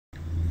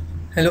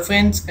Hello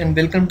friends, and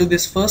welcome to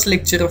this first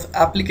lecture of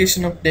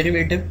application of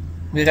derivative,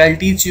 where I'll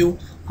teach you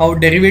how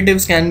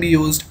derivatives can be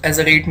used as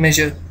a rate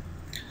measure.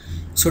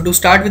 So to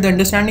start with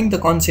understanding the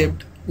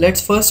concept, let's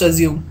first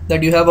assume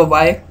that you have a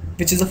y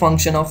which is a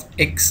function of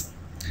x.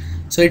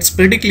 So it's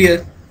pretty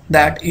clear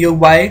that your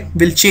y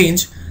will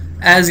change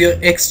as your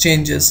x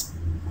changes.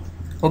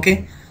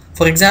 Okay,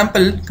 for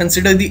example,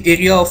 consider the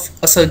area of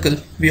a circle.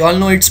 We all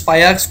know it's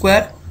pi r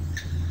square,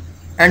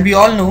 and we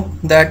all know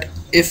that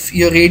if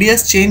your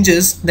radius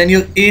changes, then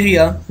your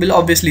area will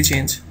obviously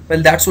change.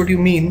 Well, that's what you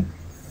mean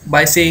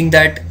by saying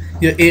that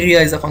your area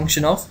is a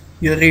function of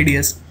your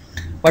radius.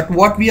 But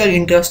what we are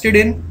interested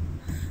in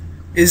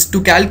is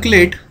to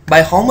calculate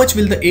by how much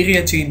will the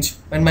area change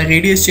when my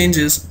radius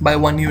changes by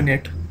 1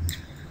 unit.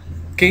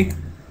 Okay,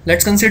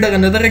 let's consider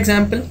another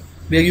example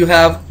where you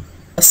have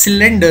a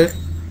cylinder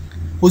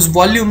whose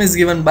volume is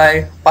given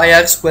by pi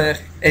r square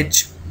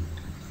h,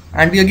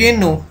 and we again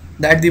know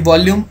that the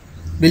volume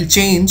will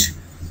change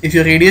if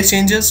your radius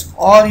changes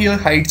or your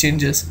height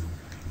changes.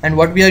 And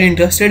what we are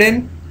interested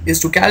in is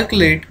to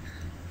calculate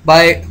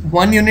by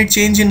 1 unit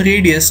change in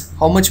radius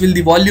how much will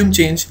the volume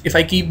change if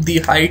I keep the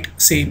height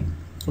same.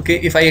 Okay,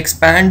 if I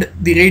expand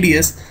the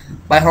radius,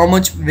 by how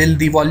much will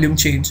the volume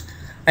change,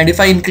 and if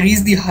I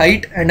increase the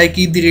height and I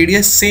keep the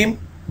radius same,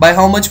 by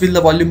how much will the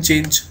volume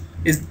change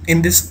is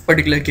in this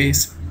particular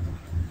case.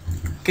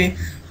 Okay,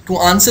 to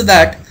answer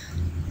that,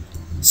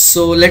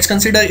 so let's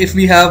consider if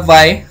we have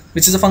y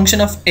which is a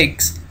function of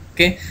x.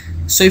 Okay,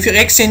 so if your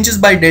x changes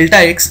by delta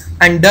x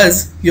and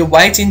does your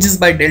y changes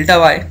by delta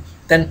y,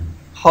 then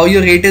how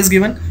your rate is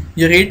given?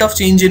 Your rate of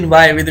change in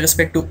y with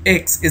respect to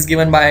x is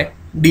given by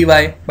dy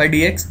by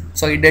dx,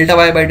 sorry, delta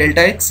y by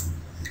delta x.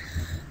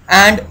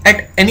 And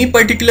at any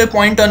particular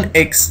point on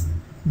x,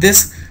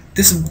 this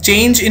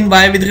change in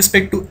y with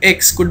respect to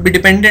x could be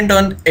dependent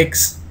on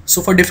x.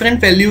 So for different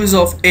values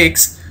of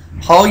x,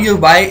 how your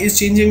y is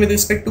changing with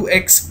respect to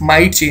x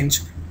might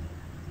change.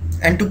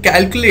 And to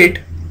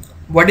calculate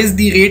what is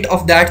the rate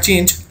of that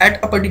change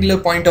at a particular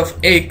point of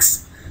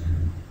x,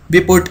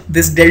 we put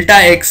this delta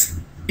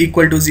x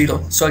equal to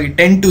 0, sorry,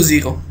 tend to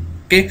 0.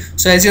 Okay,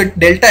 so as your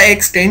delta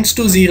x tends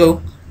to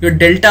 0, your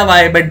delta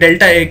y by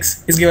delta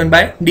x is given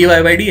by dy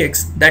by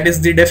dx. That is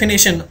the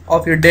definition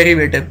of your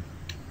derivative.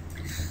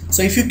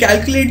 So if you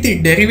calculate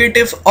the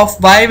derivative of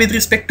y with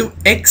respect to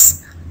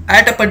x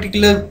at a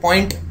particular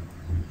point,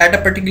 at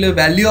a particular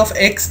value of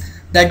x,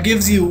 that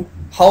gives you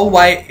how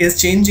y is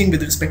changing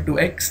with respect to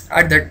x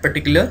at that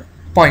particular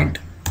point.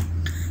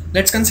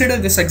 Let's consider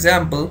this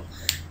example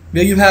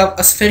where you have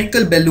a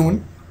spherical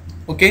balloon,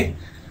 okay,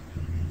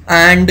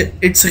 and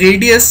its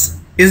radius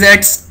is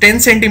at 10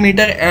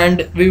 centimeter,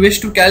 and we wish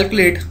to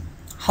calculate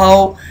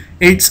how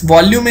its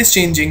volume is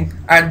changing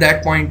at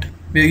that point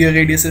where your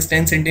radius is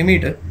 10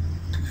 centimeter.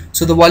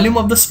 So the volume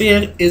of the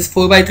sphere is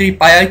 4 by 3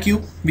 pi r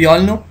cube, we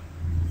all know,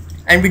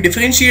 and we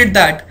differentiate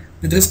that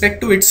with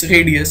respect to its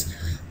radius.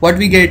 What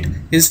we get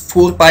is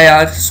 4 pi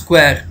r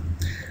square,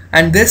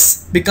 and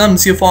this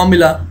becomes your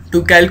formula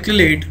to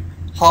calculate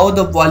how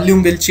the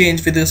volume will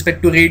change with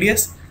respect to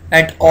radius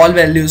at all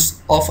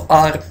values of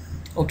r.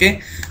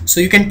 Okay,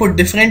 so you can put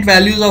different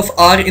values of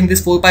r in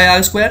this 4 pi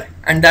r square,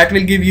 and that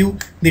will give you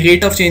the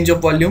rate of change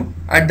of volume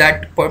at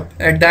that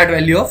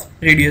value of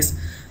radius.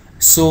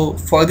 So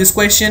for this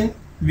question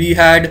we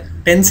had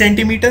 10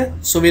 centimeter,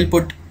 so we'll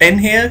put 10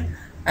 here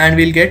and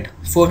we'll get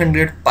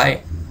 400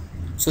 pi.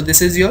 So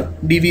this is your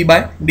dv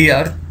by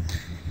dr.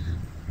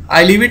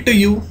 I leave it to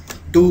you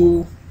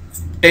to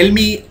tell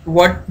me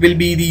what will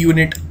be the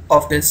unit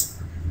of this,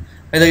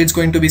 whether it's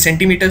going to be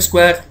centimeter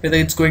square, whether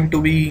it's going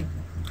to be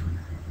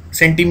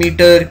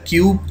centimeter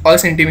cube or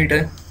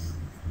centimeter,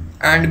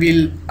 and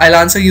I'll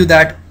answer you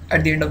that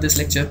at the end of this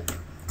lecture.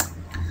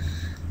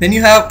 Then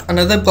you have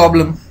another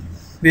problem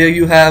where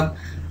you have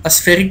a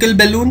spherical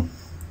balloon,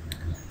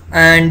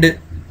 and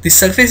the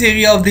surface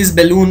area of this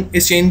balloon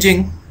is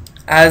changing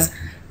as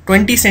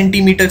 20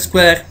 centimeter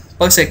square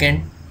per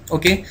second.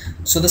 Okay,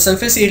 so the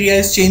surface area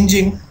is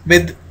changing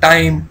with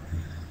time,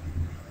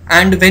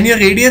 and when your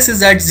radius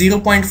is at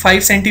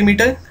 0.5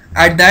 centimeter,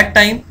 at that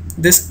time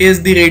this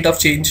is the rate of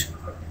change,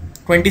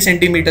 20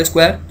 centimeter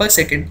square per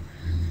second.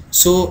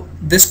 So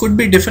this could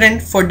be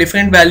different for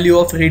different value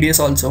of radius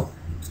also.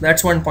 So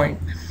that's one point.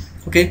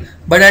 Okay,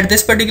 but at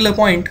this particular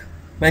point,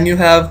 when you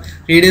have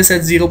radius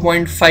at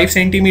 0.5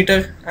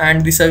 centimeter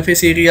and the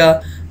surface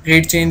area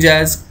rate change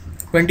as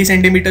 20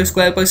 centimeter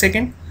square per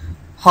second,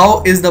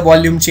 how is the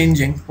volume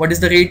changing? What is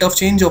the rate of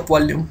change of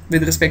volume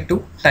with respect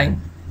to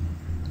time?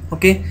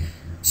 Okay,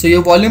 so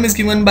your volume is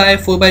given by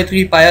 4 by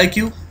 3 pi r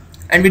cube,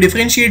 and we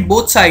differentiate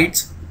both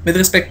sides with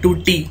respect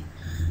to t,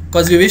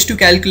 because we wish to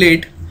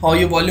calculate how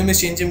your volume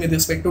is changing with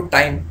respect to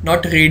time,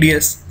 not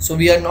radius. So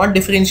we are not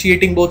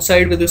differentiating both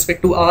sides with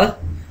respect to r,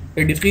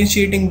 we are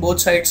differentiating both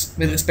sides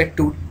with respect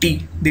to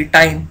t, the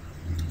time.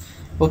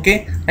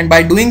 Okay, and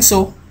by doing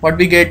so, what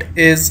we get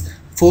is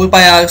 4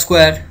 pi r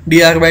square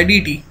dr by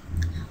dt.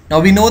 Now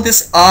we know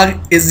this r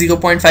is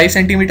 0.5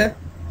 centimeter,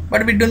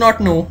 but we do not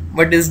know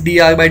what is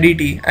dr by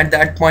dt at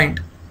that point.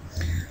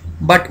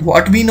 But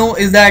what we know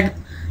is that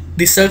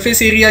The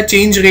surface area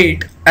change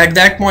rate at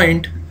that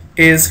point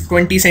is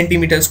 20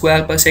 centimeter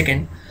square per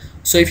second.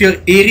 So if your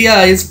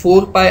area is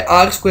 4 pi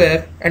r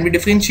square and we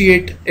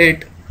differentiate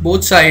it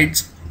both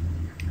sides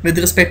with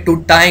respect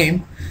to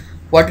time,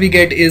 what we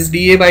get is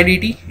dA by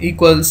dt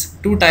equals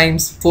 2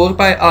 times 4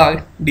 pi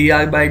r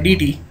dr by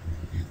dt.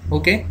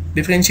 Okay,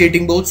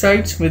 differentiating both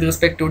sides with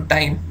respect to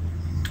time.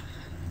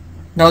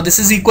 Now this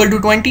is equal to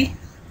 20,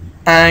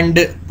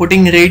 and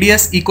putting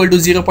radius equal to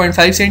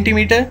 0.5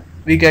 centimeter,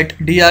 we get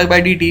dr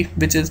by dt,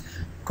 which is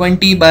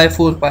 20 by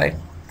 4 pi.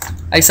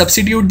 I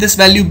substitute this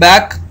value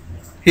back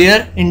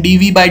here in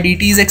dv by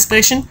dt's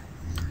expression.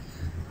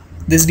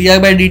 This dr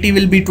by dt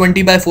will be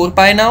 20 by 4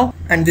 pi now,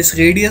 and this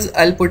radius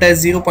I'll put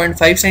as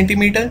 0.5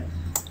 centimeter.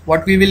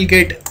 What we will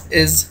get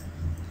is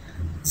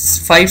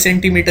 5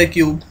 centimeter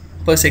cube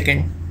per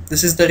second.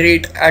 This is the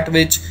rate at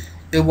which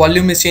the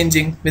volume is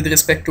changing with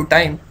respect to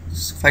time,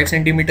 5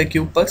 centimeter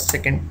cube per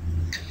second.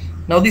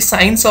 Now the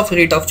signs of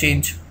rate of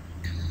change.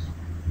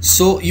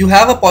 So you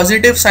have a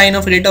positive sign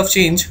of rate of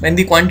change when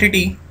the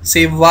quantity,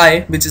 say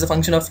y, which is a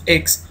function of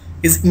x,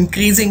 is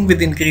increasing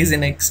with increase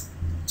in x.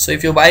 So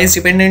if your y is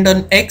dependent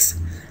on x,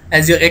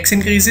 as your x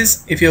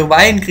increases, if your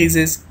y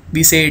increases,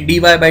 we say dy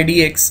by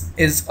dx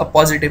is a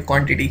positive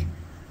quantity.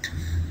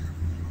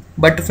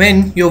 But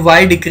when your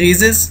y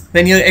decreases,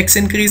 when your x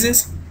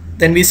increases,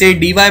 then we say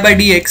dy by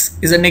dx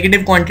is a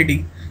negative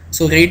quantity.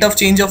 So rate of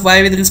change of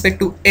y with respect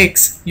to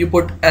x you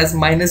put as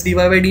minus dy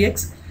by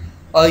dx,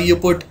 or you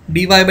put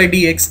dy by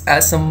dx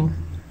as some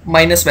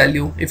minus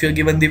value if you're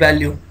given the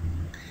value.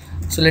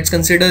 So let's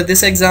consider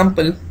this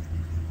example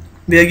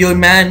where your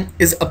man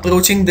is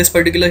approaching this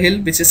particular hill,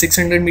 which is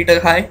 600 meter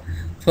high,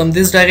 from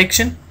this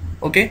direction.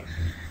 Okay,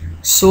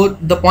 so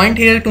the point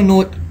here to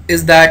note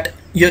is that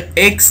your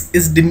x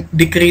is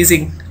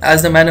decreasing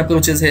as the man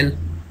approaches hill.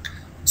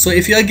 So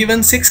if you are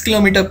given 6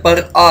 km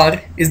per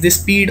hour is the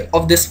speed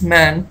of this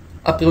man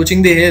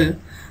approaching the hill,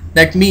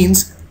 that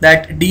means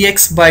that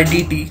dx by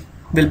dt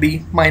will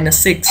be minus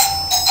 6.